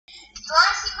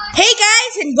Hey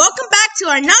guys, and welcome back to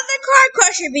another Car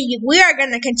Crusher video. We are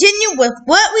going to continue with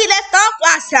what we left off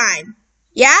last time.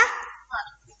 Yeah?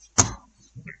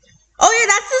 Oh yeah,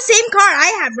 that's the same car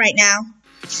I have right now.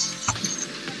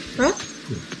 Huh?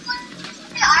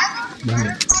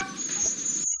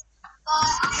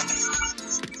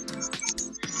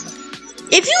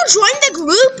 If you join the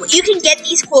group, you can get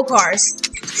these cool cars.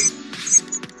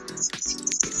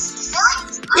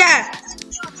 Yeah.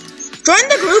 Join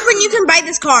the group and you can buy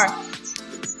this car.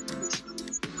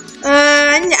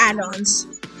 And the add-ons.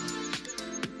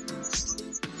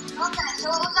 Okay, so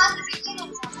it was at the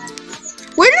beginning.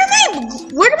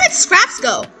 Where did my scraps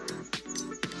go?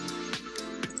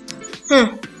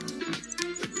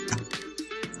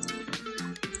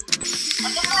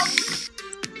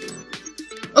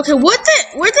 Okay,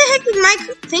 where the heck did my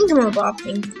thingamabob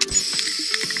thing?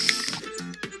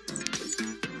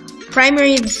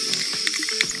 Primary.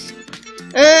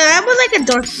 I would like a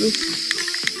dark blue.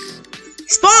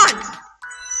 Spawn!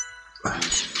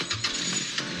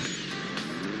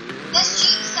 This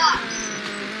Jeep sucks.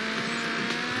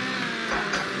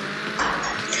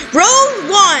 Road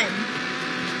 1!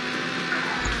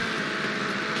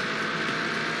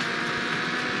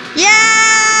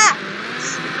 Yeah!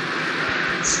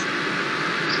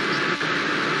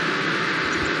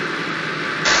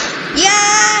 Yeah!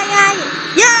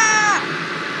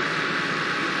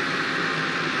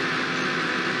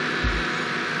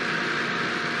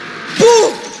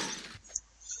 Boom!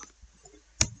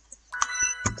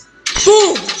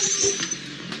 Boom!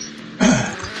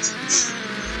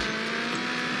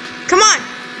 Come on!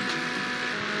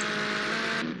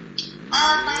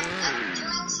 I'm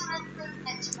doing some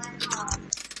improvement to my car.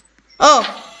 Oh.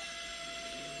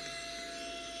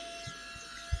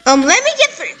 Let me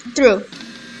get through.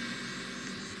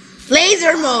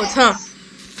 Laser mode, huh?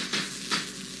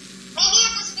 Maybe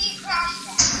it's a speed crash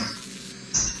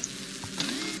test.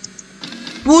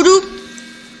 Voodoo.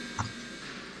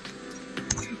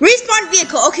 Respawn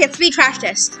vehicle. Okay, it's speed crash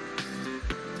test.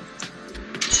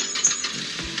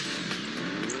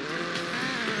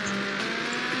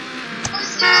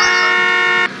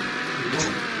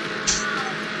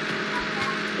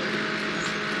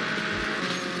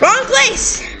 Wrong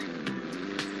place.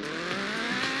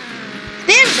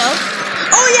 There we go.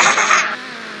 Oh yeah!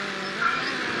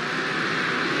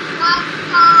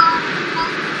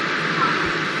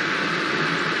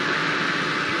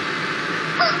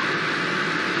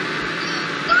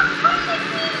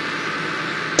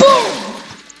 Boom!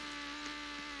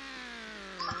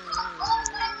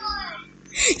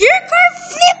 Your car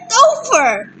flipped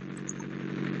over!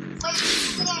 Wait,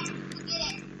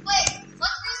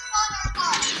 let's respawn our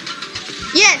car.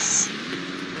 Yes!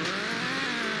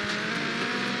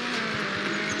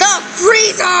 The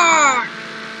freezer!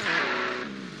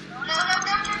 No.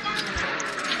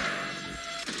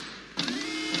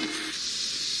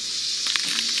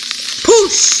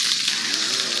 Push!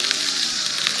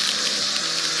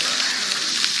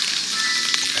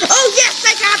 Oh yes, I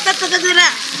got that!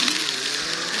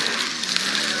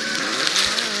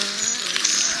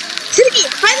 Timmy,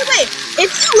 by the way, if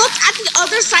you look at the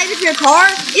other side of your car,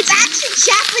 it's actually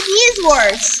Japanese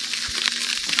words.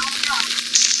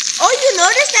 Oh, you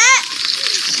noticed that?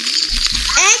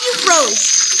 And you froze.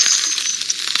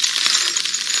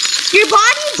 Your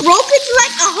body broke into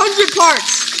like 100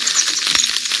 parts.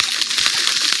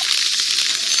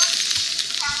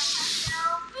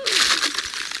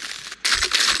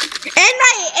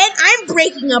 And I'm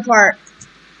breaking apart.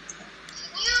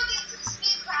 Can you get to the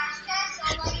speed crash test?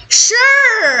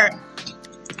 Sure.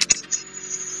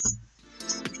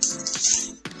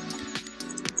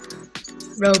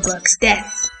 Robux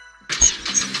death.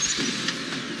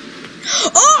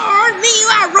 Oh, me, you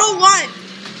are row 1.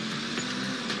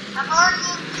 I'm already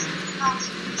in.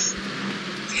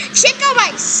 Check out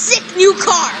my sick new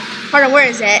car. Hold on, where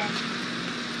is it?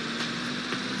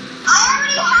 I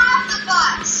already have the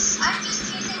bus. I'm just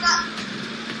using that.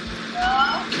 No.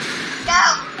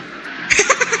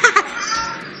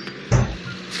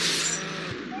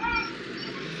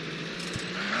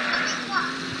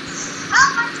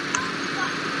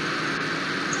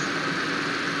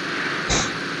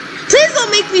 Please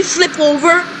don't make me flip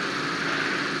over.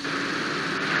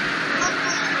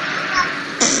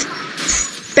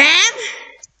 Bam.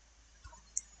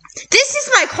 This is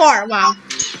my car. Wow.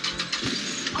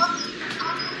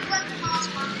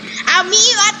 I'll meet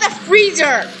you at the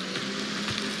freezer.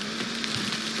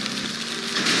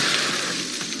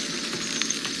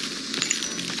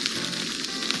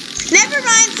 Never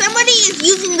mind, somebody is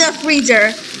using the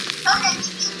freezer. Okay.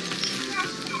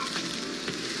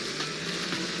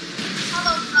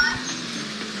 Hello, guys.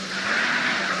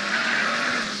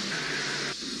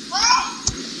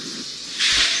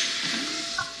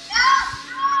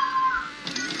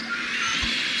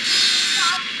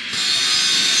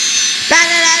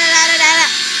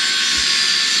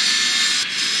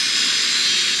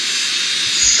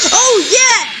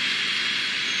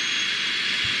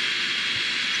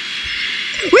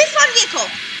 vehicle.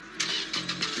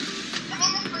 I'm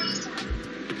in the freezer.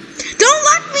 Don't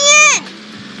lock me in.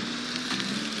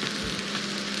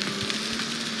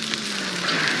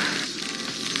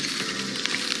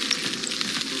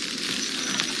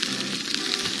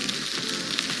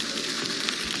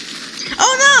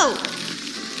 Oh no!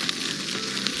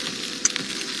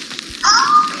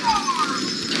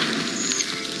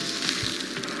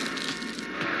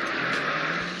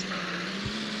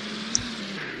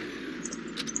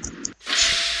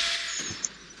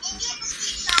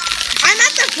 I'm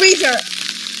at the freezer.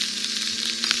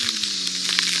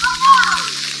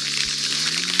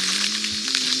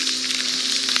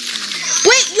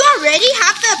 Wait, you already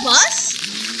have the bus?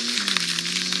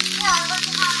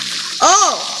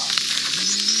 Oh.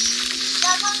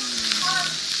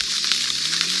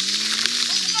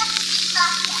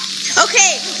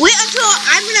 Okay, wait until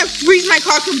I'm gonna freeze my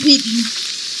car completely.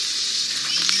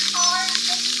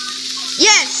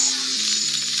 Yes.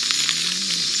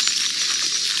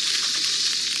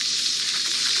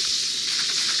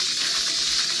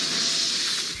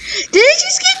 Did it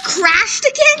just get crashed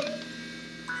again?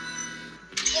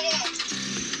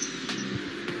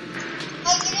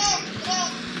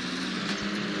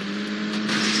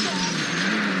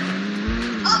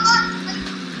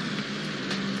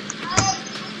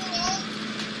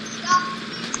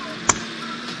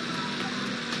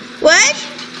 What?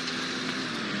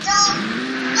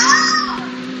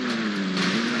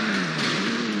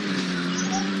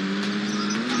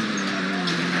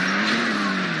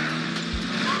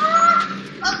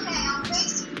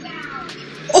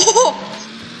 Oh!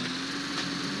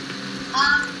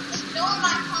 Ignore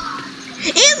my car.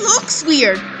 It looks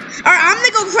weird. Alright, I'm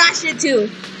gonna go crash it too.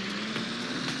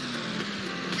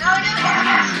 No.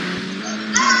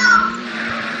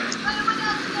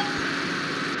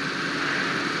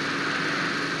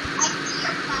 I see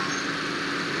your class.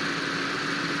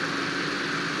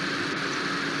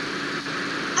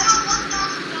 I don't want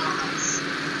 $1,000.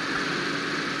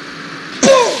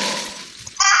 Boom!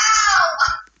 Ow!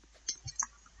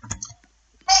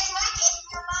 Hey, can I get in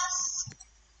your bus?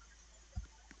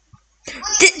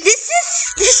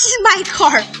 This is my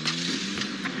car.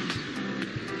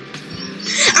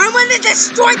 I'm gonna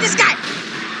destroy this guy.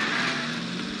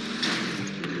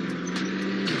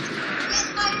 Get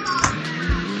my car.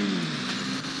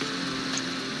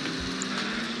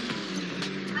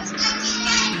 I said get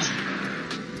in.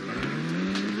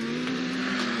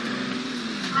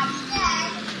 I said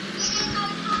get in my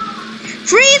car.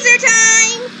 Freezer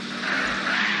time.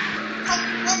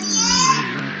 Let me in.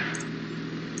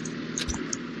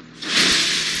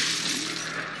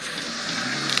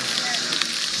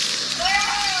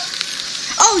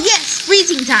 Oh yes,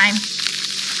 freezing time.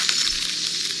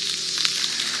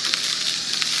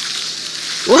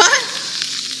 What?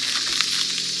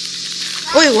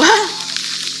 Wait, what?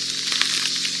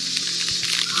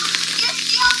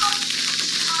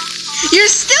 You're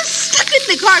still stuck in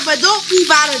the car, but don't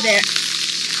move out of there.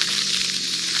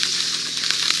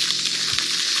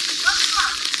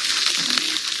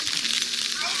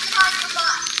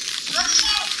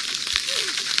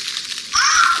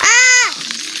 Ah!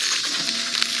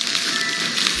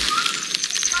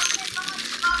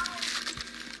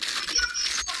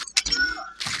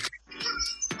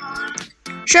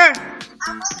 Sure.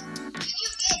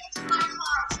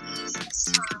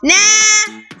 Nah.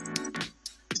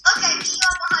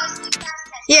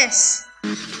 Yes.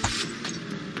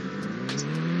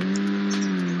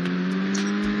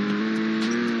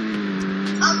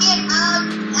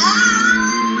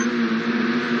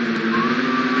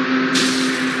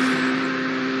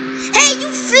 Hey,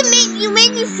 you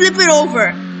made me flip it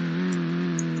over.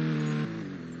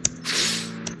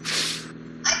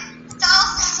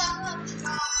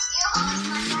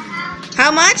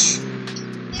 How much?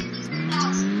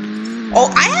 Oh,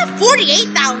 I have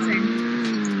 48,000.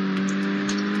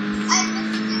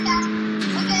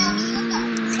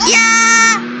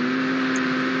 Yeah.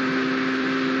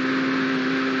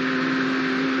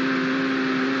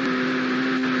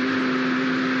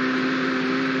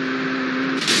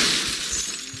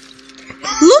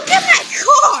 Look at my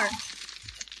car.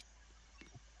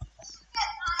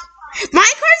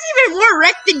 My car's even more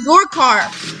wrecked than your car.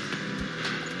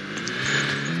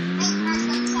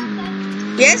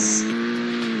 Yes?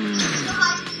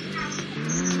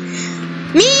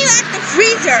 Me at the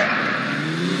freezer.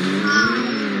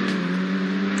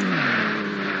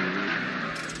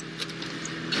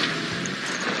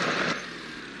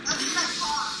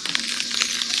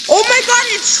 Oh my god,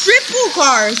 it's triple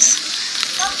cars.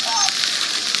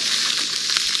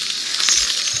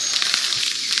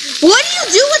 What do you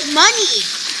do with money?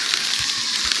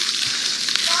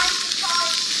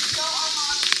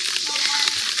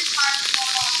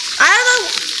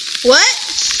 What?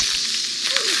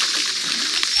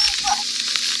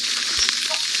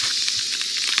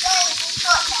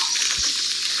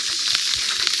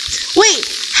 Wait,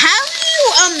 how do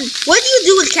you, what do you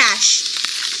do with cash?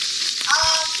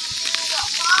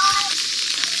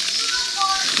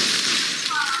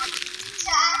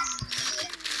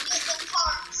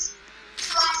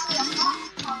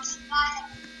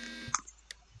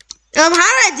 How do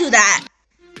I do that?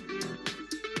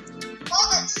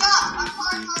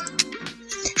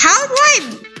 How do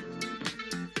I?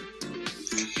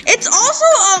 It's also,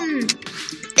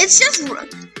 it's just,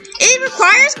 it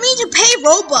requires me to pay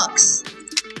Robux.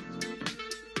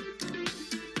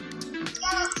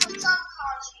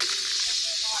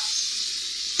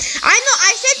 I know,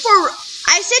 I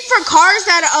said for cars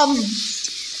that, I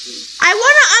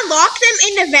want to unlock them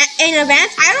in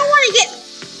advance. I don't want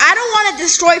to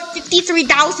destroy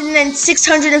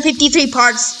 53,653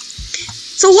 parts.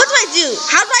 So what do I do?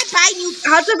 How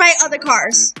do I buy other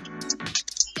cars?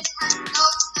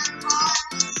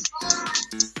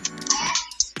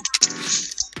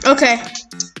 Okay.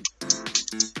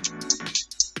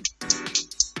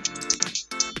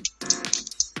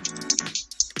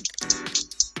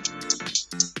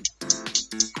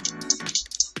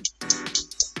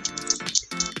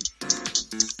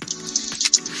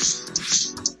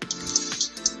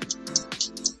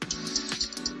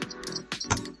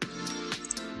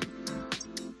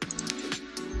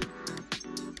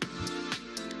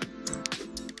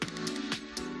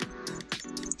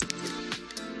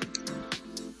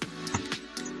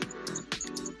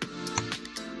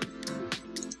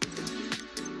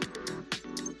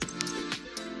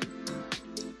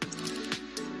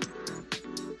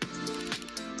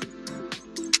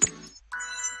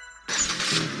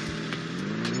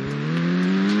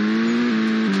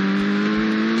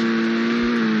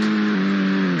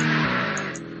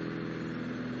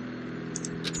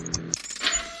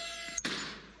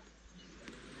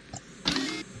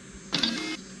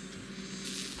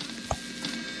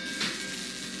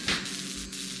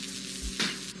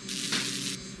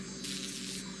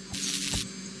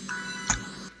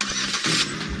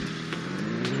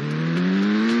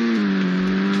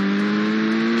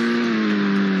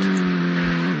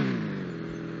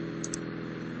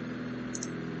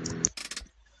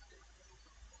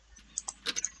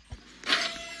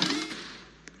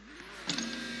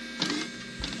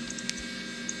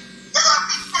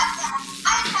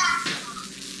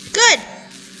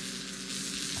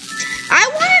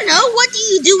 What do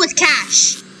you do with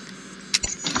cash?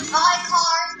 Buy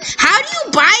cars. How do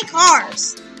you buy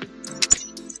cars?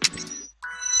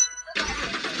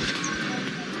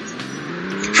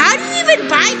 How do you even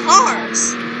buy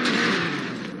cars?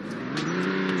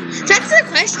 That's the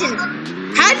question.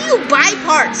 How do you buy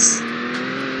parts?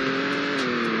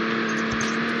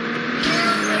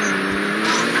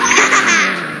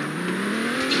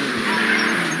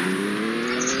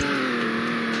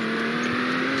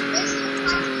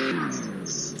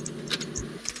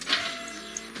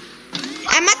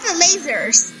 I'm at the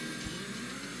lasers.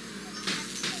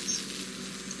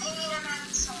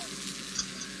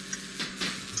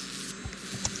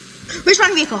 Which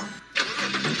one vehicle?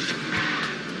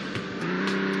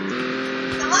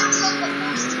 The one took the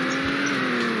most.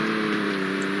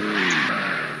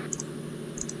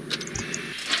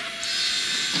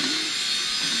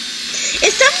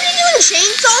 Is somebody doing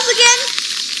chainsaws again?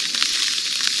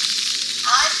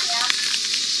 Yeah.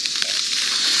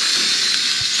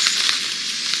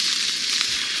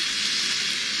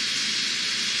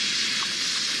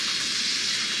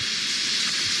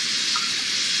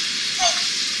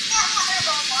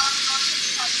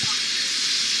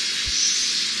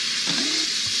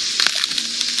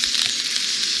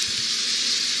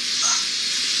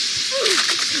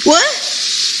 What?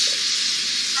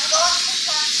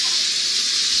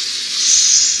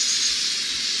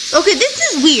 Okay,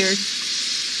 this is weird.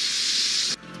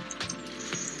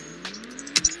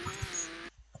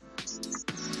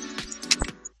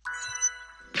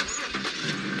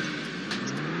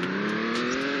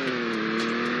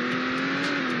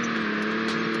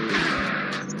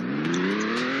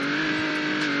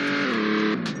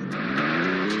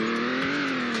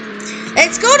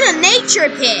 Let's go to Nature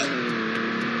Pit.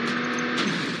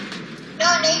 No,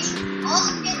 nature. All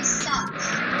the pits suck.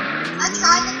 I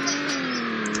tried to play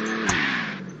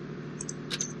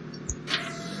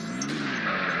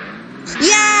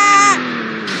Yeah!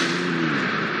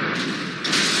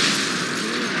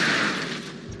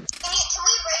 Can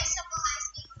we race up a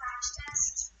high-speed crash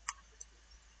test?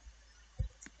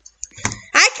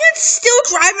 I can still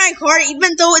drive my car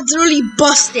even though it's really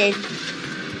busted.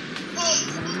 Hey,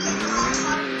 can we get the last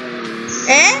one?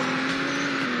 Eh?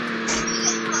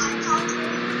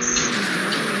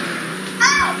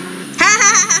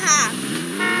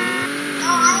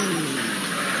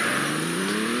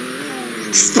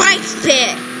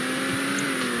 pit.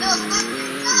 No, but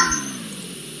you're not.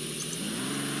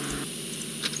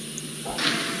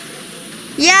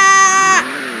 Yeah.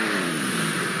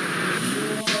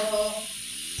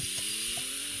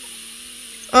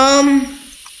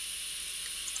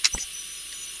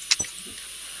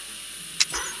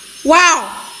 Wow.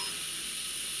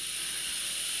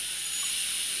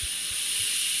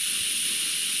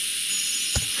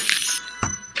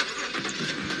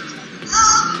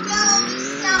 Oh no, this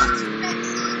sounds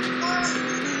excellent.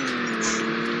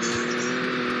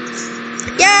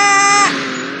 Yeah.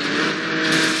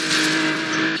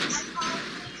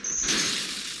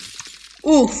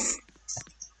 Oof.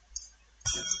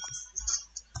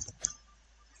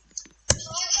 Can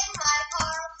you get my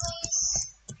car, please?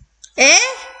 Eh?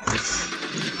 Can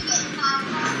you get my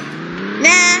car?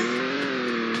 Nah.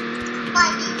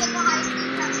 Fine, you get the high-speed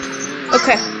passes.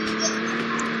 Okay.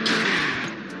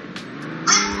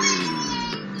 I'm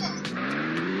waiting!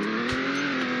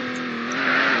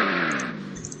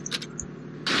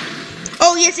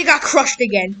 Oh yes, it got crushed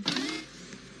again.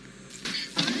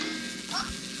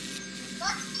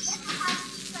 Let's begin the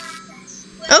high-speed process.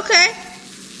 Okay.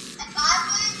 If I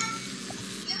win,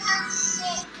 you have to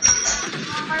say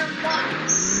number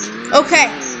once. Okay.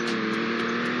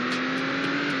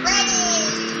 Ready?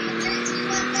 3, 2,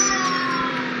 1, go!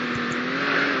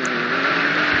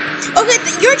 Okay,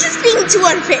 you're just being too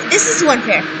unfair. This is too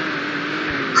unfair. I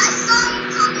saw you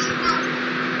coming out.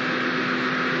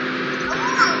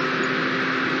 Oh!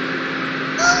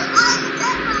 Oh, I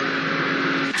did not.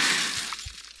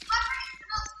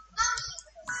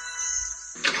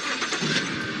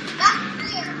 That's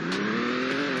clear.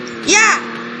 Yeah.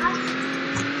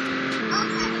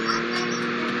 Okay, I'm ready.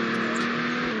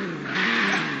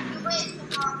 You went in the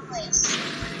wrong place.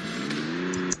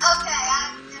 Okay,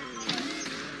 I'm gonna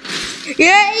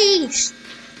Yay.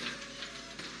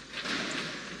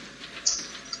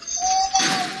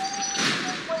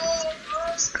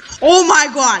 Oh my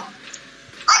god.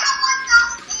 I got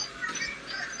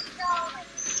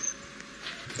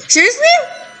 $1,813. Seriously?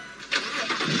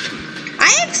 I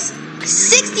have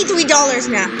 $63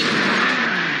 now.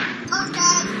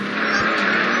 Okay.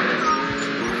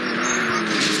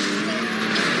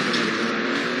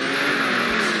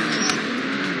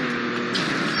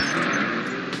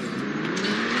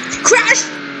 Crash!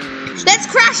 Let's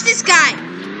crash this guy.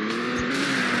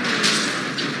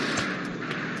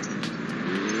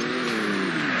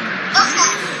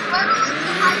 Okay, where was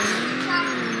the high-speed track?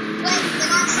 Wait, did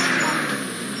I say that?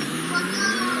 Oh no.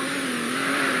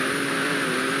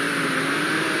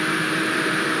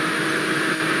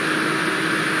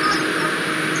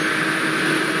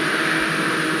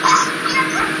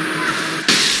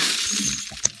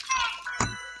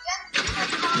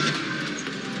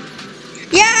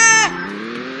 Yeah.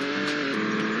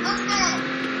 Okay,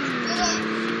 wait.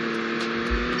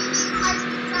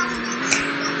 High-speed track next.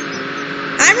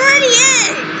 I'm already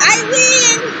in. I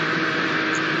win.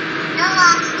 No,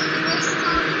 actually, the race is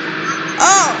already happening.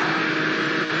 Oh.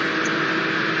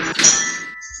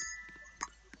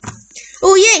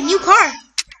 Oh yeah, new car.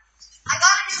 I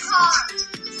got a new car.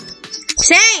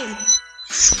 Same.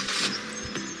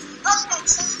 Okay,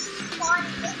 so you want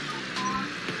to get my car?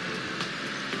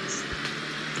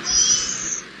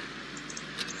 Please.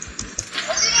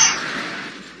 What's it in?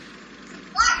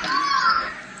 My car!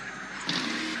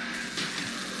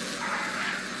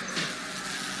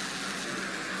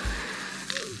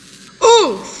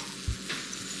 Ooh.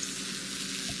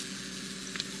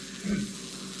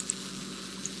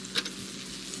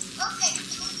 Okay,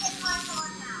 can you get my car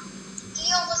now?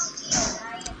 Deal was a deal,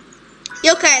 right?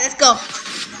 Okay, let's go.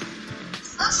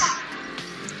 Okay.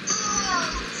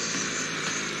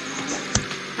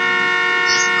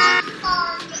 Please park the car.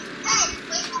 Hey,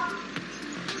 wait for me.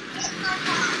 Get my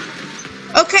car.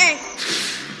 Okay.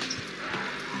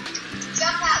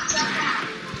 Jump out, jump out.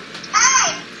 Hey!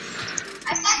 I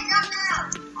said jump out.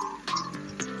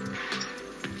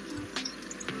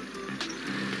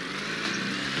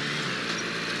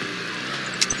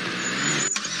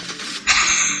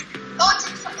 Go to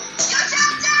you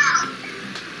jumped out!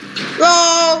 Go.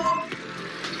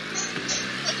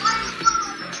 If I was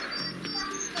one, you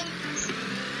have to stay.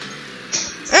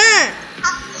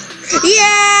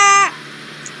 Yeah.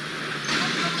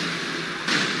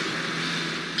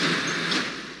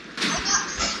 I got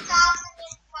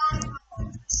 6,500.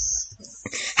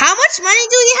 How much money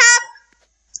do you have?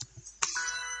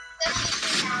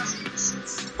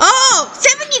 53,000. Oh,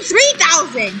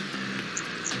 73,000.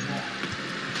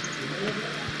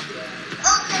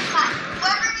 Okay, fine.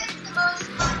 Whoever gets the most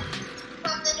money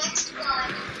from the next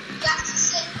one, you have to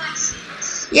sit in my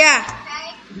seats. Yeah. Okay?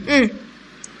 Mm.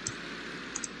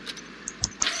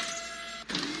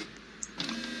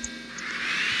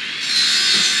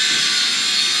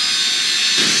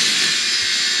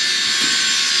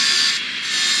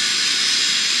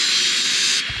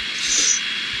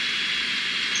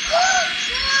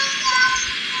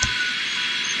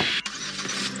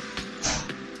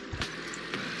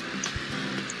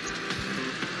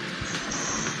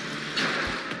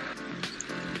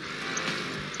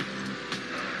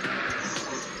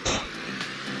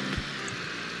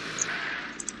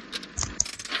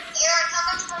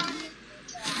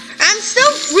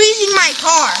 my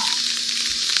car.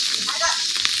 I got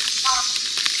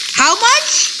How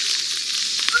much?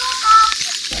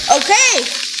 Okay,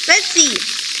 let's see.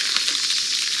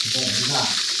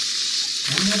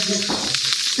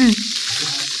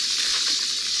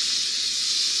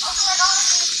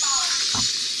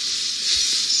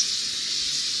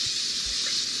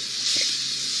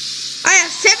 I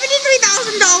have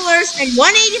 $73,000 and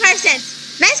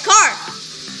 $1.85. Nice car.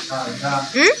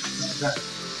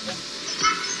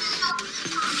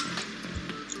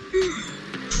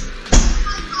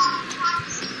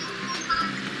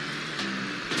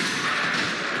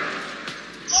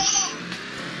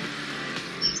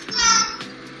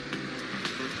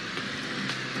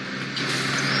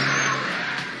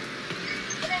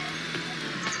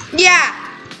 Yeah.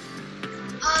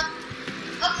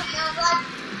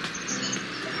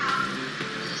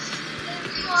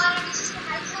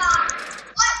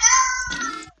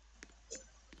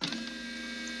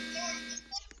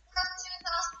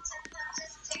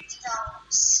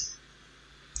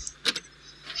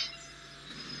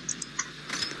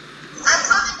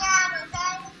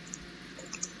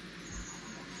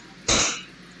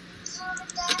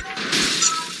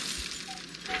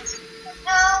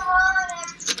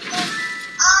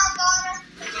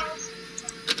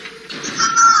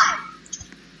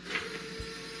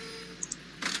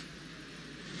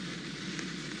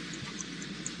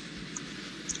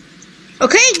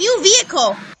 Okay, new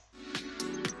vehicle.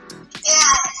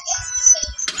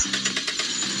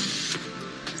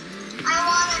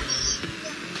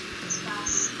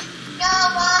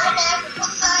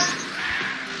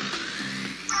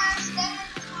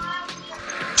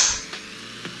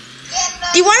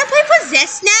 Do you want to play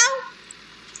Possessed now?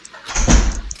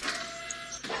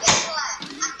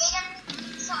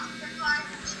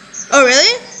 Oh,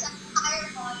 really?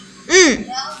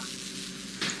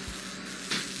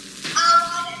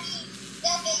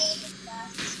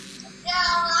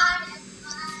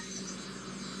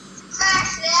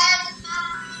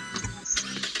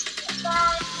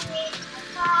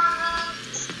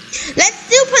 Let's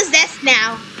do Possessed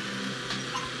now.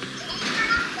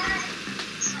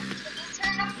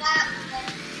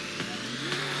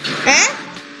 Huh?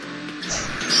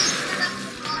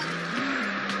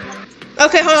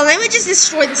 Okay, hold on. Let me just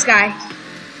destroy this guy.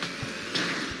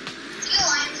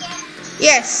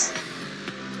 Yes.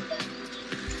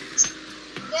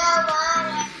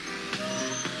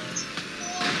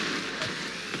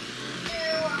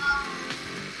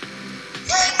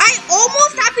 I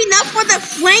almost have enough for the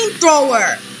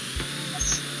flamethrower.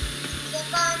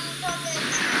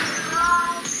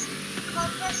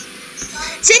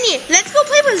 Cindy, let's go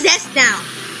play Possessed now.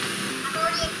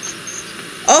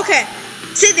 Okay.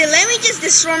 Cindy, let me just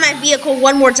destroy my vehicle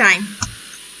one more time.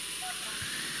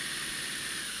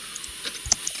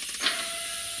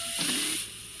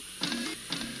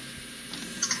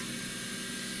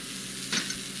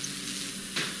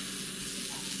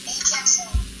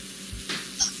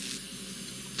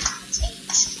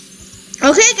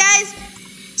 Okay, guys.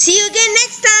 See you again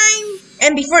next time.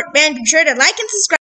 And be sure to like and subscribe.